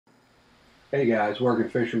Hey guys, Working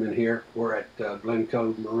Fisherman here. We're at Glen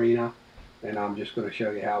Cove Marina, and I'm just going to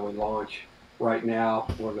show you how we launch. Right now,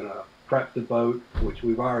 we're going to prep the boat, which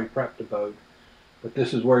we've already prepped the boat, but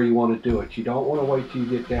this is where you want to do it. You don't want to wait till you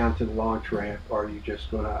get down to the launch ramp, or you're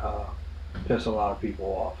just going to piss a lot of people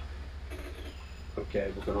off.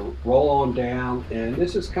 Okay, we're going to roll on down, and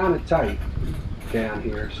this is kind of tight down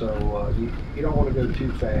here, so you don't want to go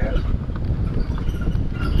too fast.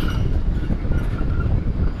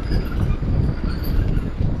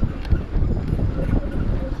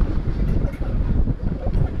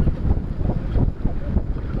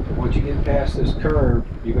 Once you get past this curve,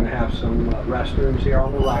 you're going to have some restrooms here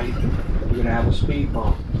on the right. You're going to have a speed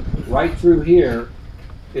bump. Right through here,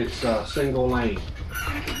 it's a single lane.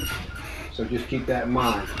 So just keep that in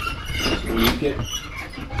mind. When you get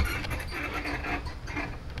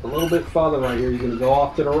a little bit further right here, you're going to go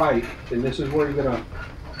off to the right, and this is where you're going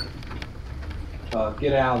to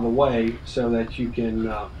get out of the way so that you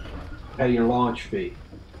can pay your launch fee.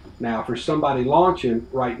 Now, for somebody launching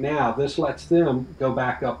right now, this lets them go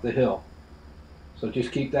back up the hill. So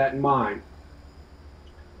just keep that in mind.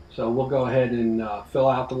 So we'll go ahead and fill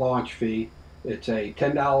out the launch fee. It's a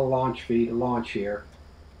 $10 launch fee to launch here.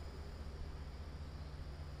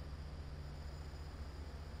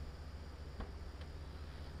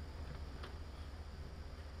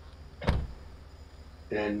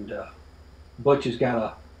 And Butch has got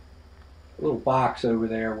a little box over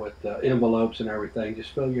there with envelopes and everything. Just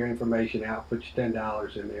fill your information out, put your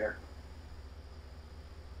 $10 in there.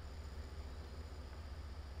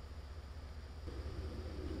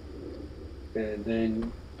 And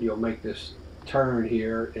then you'll make this turn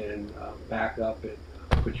here and back up and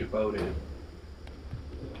put your boat in.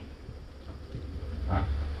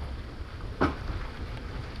 If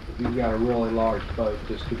you've got a really large boat,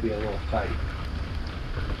 this could be a little tight.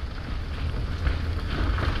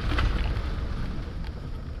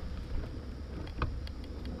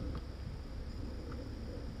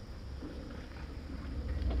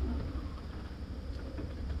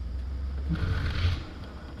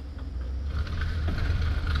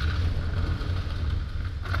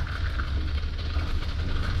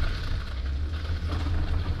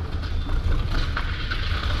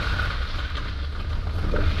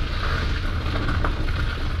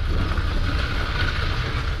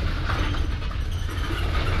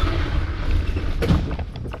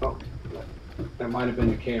 Oh, that might have been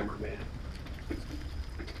the cameraman.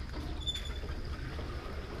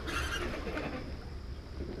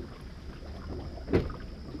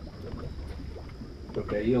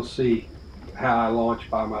 Okay, you'll see how I launch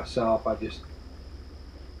by myself. I just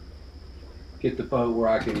get the boat where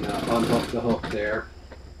I can unhook the hook there,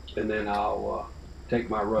 and then I'll take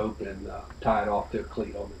my rope and tie it off to a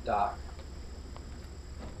cleat on the dock.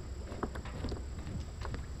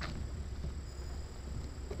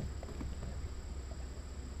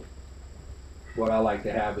 What I like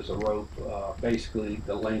to have is a rope basically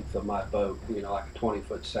the length of my boat, you know, like a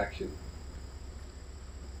 20-foot section.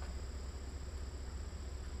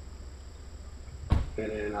 And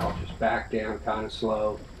then I'll just back down kind of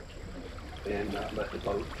slow and let the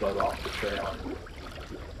boat float off the trail.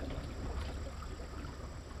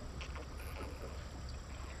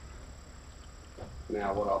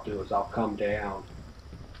 Now what I'll do is I'll come down,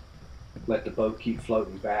 let the boat keep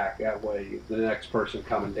floating back. That way the next person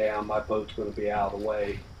coming down, my boat's going to be out of the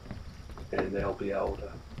way, and they'll be able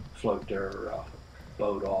to float their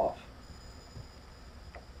boat off.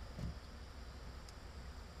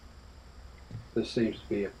 This seems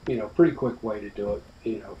to be a pretty quick way to do it,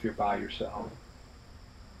 if you're by yourself.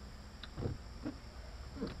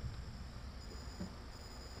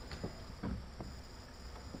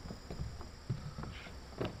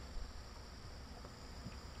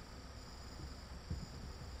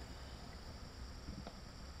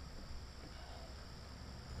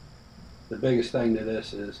 The biggest thing to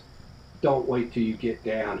this is don't wait till you get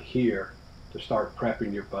down here to start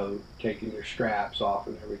prepping your boat, taking your straps off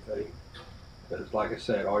and everything. Because like I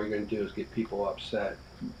said, all you're going to do is get people upset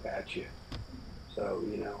at you. So,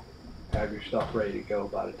 have your stuff ready to go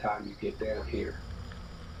by the time you get down here.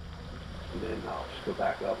 And then I'll just go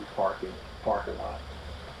back up and park in the parking lot.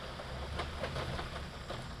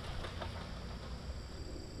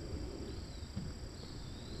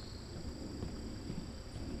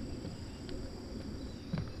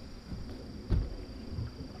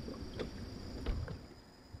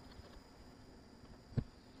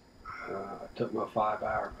 I took my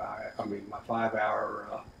 5-hour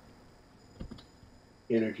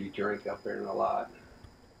energy drink up there in the lot.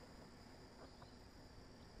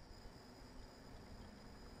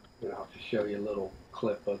 And I'll just show you a little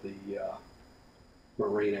clip of the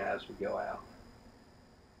marina as we go out.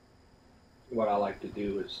 What I like to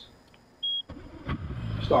do is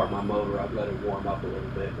start my motor up, let it warm up a little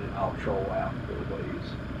bit, and then I'll troll out a little ways.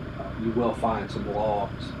 You will find some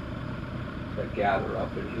logs that gather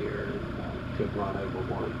up in here and could run over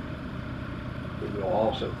one. And you'll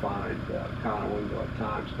also find Conowingo at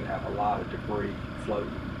times could have a lot of debris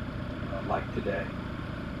floating, like today.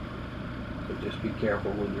 So just be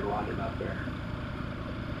careful when you're running up there.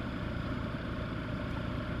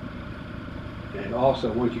 And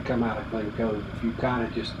also, once you come out of Glen Cove, if you kind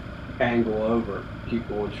of just angle over, keep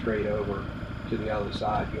going straight over to the other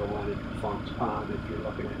side, you'll run into Funk's Pond if you're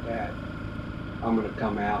looking at that. I'm going to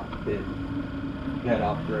come out and head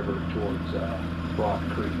upriver towards Broad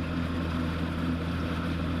Creek.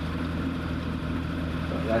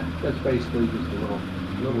 So that's basically just a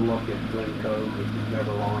little look at Glen Cove if you've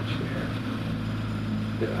never launched there.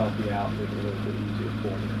 It'll help you out, make it a little bit easier for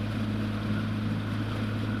you.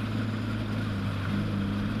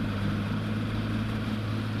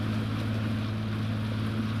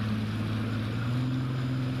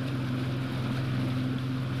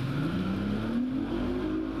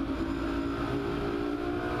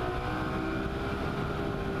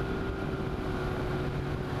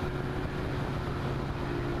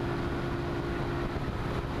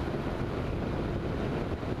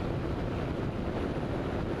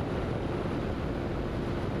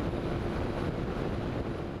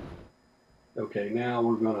 Okay, now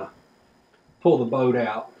we're going to pull the boat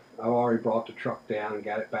out. I've already brought the truck down and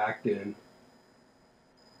got it backed in.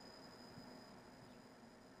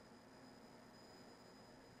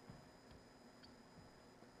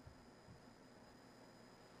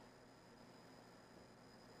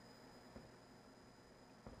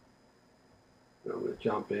 I'm going to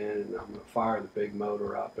jump in and I'm going to fire the big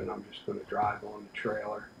motor up, and I'm just going to drive on the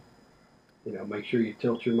trailer. You know, make sure you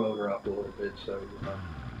tilt your motor up a little bit so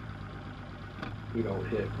you don't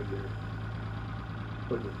hit when you're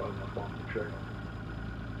putting the boat up on the trailer.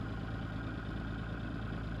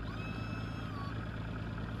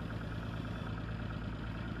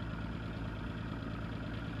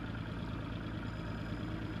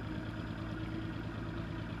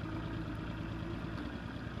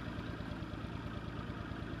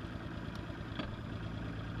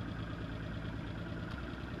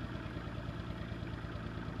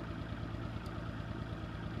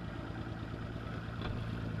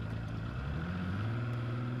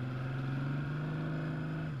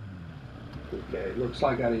 Okay, it looks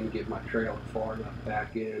like I didn't get my trailer far enough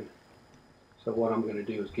back in. So what I'm going to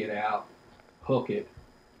do is get out, hook it,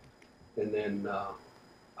 and then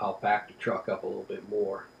I'll back the truck up a little bit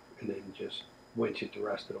more and then just winch it the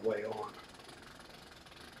rest of the way on.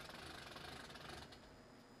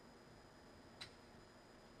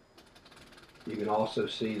 You can also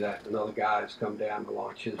see that another guy has come down to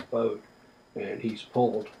launch his boat, and he's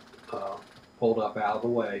pulled up out of the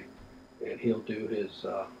way. And he'll do his,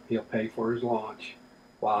 he'll pay for his launch.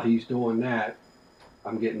 While he's doing that,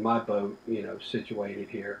 I'm getting my boat, you know, situated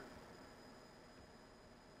here.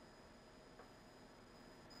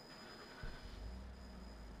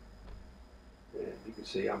 And you can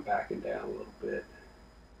see I'm backing down a little bit.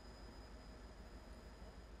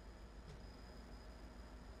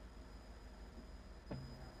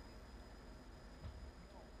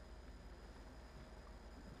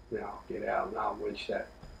 Now I'll get out and I'll winch that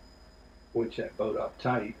boat up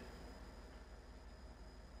tight.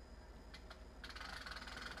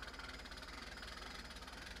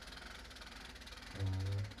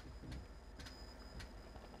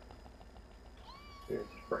 And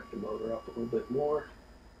just break the motor up a little bit more.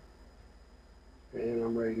 And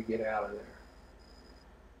I'm ready to get out of there.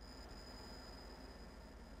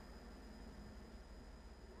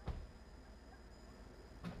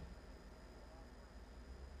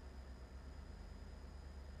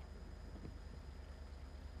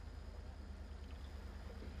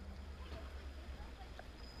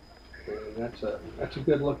 And that's a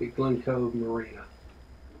good look at Glen Cove Marina.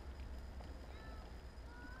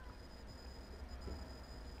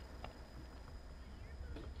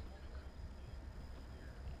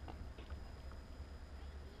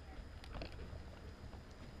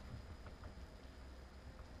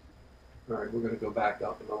 All right, we're going to go back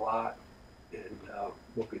up in the lot, and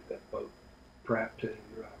we'll get that boat prepped and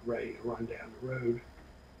ready to run down the road.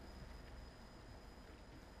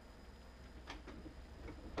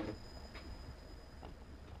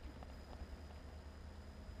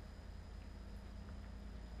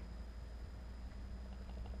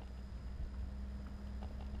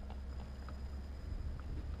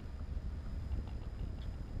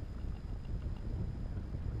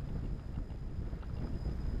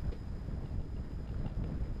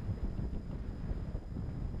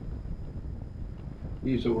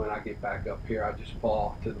 Usually when I get back up here, I just pull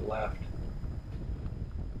off to the left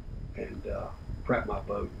and prep my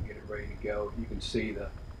boat and get it ready to go. You can see the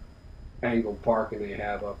angled parking they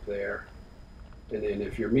have up there. And then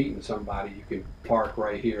if you're meeting somebody, you can park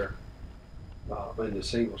right here in the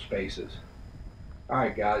single spaces. All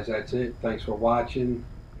right, guys, that's it. Thanks for watching,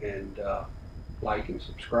 and like and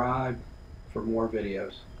subscribe for more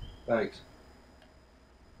videos. Thanks.